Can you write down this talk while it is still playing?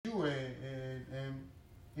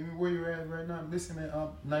where you're at right now. Listen, man,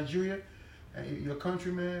 Nigeria, your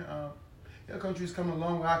country, man. Your country's coming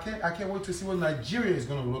along. I can't wait to see what Nigeria is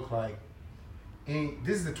gonna look like. And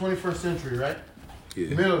this is the 21st century, right?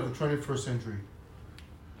 Yeah. Middle of the 21st century.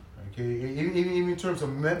 Okay, even in terms of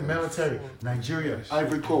military, Nigeria,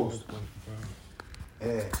 Ivory Coast.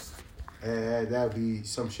 Yeah, that would be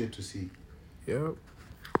some shit to see. Yep.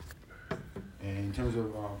 And in terms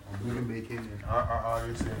of William Bacon and our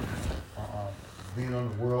artists and being on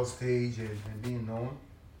the world stage and being known.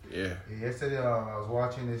 Yeah. Yesterday I was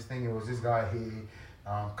watching this thing. It was this guy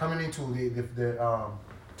coming into the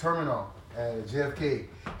terminal at JFK,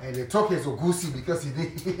 and they took his Ogusi because he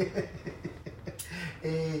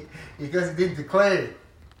didn't declare it.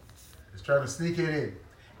 He's trying to sneak it in.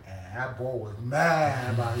 And that boy was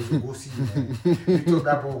mad about his Ogusi, man. He took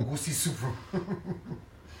that boy Ogusi soup from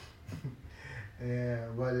yeah,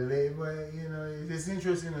 but you know, it's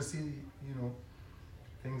interesting to see, you know,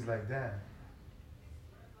 things like that.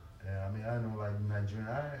 Yeah, I mean, I know, like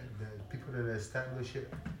Nigeria, the people that establish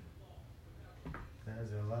it, that's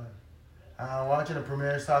their life. I'm watching the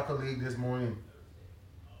Premier Soccer League this morning.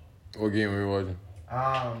 What game are you watching?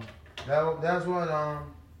 That's what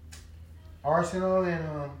Arsenal and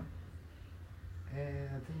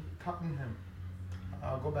I think Tottenham.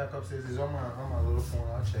 I'll go back upstairs. It's on my little phone.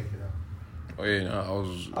 I'll check it out. Oh yeah, no,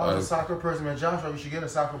 I was a soccer person, man. Joshua, you should get a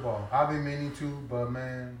soccer ball. I've been meaning to, but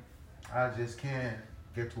man, I just can't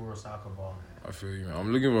get to a soccer ball, man. I feel you, man.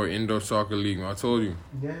 I'm looking for an indoor soccer league, man. I told you.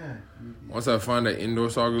 Yeah. Once I find that indoor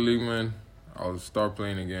soccer league, man, I'll start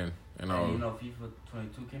playing again. And you know FIFA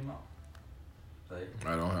 22 came out? Play it.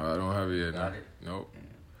 I don't have it yet. Got no. it? Nope. Yeah.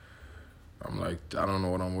 I'm like, I don't know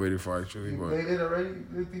what I'm waiting for actually. You but played it already?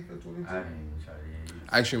 FIFA 22? I haven't even tried it yet.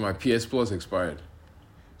 Actually, my PS Plus expired.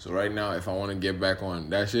 So right now, if I want to get back on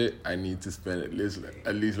that shit, I need to spend at least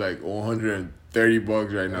like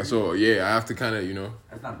 $130 right now. So yeah, I have to kind of, you know.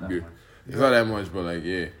 That's not that much. It's not that much, but like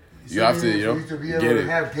yeah, you have to, you know, to be able to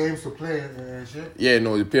have games to play and shit. Yeah,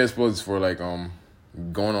 no, the PS Plus is for like going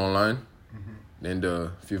online. Mm-hmm. Then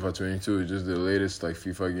the FIFA 22 is just the latest like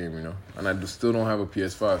FIFA game, you know. And I still don't have a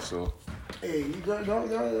PS5, so. Hey, you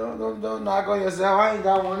don't knock on yourself. I ain't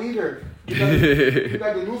got one either. You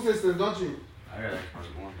got the new system, don't you? I got Xbox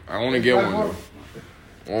One. I want to get one though.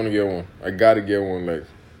 I want to get one. I gotta get one, like.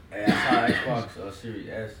 Hey, I saw Xbox Series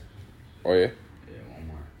S. Oh yeah. Yeah, one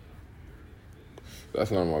more.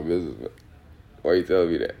 That's none of my business, man. Why you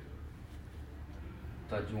telling me that?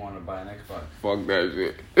 Thought you wanted to buy an Xbox. Fuck that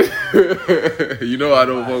shit. You know I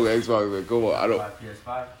don't fuck with Xbox, man. Come on, I don't. Buy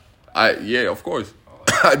PS5? Yeah, of course.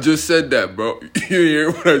 I just said that, bro. You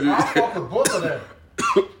hear what I just said? I fuck with both of them.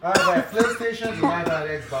 I got PlayStations and I got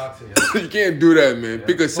Xboxes. You can't do that, man. Yeah.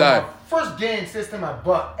 Pick a side. My first game system I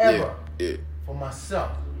bought ever yeah. for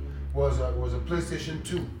myself was a PlayStation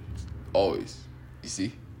 2. Always. You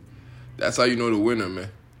see? That's how you know the winner, man.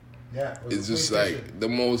 Yeah. It's just like the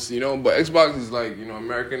most, you know, but Xbox is like, you know,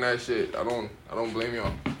 Americanized shit. I don't blame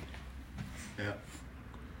y'all. Yeah.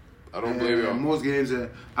 I don't blame y'all. Most games,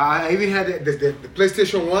 I even had the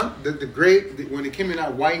PlayStation 1, the gray, when it came in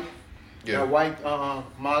that white. Yeah. That white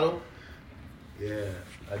model. Yeah,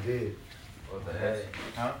 I did. What the heck?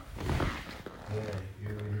 Huh?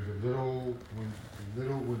 Yeah, the little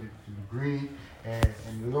with the green and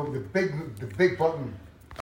the big button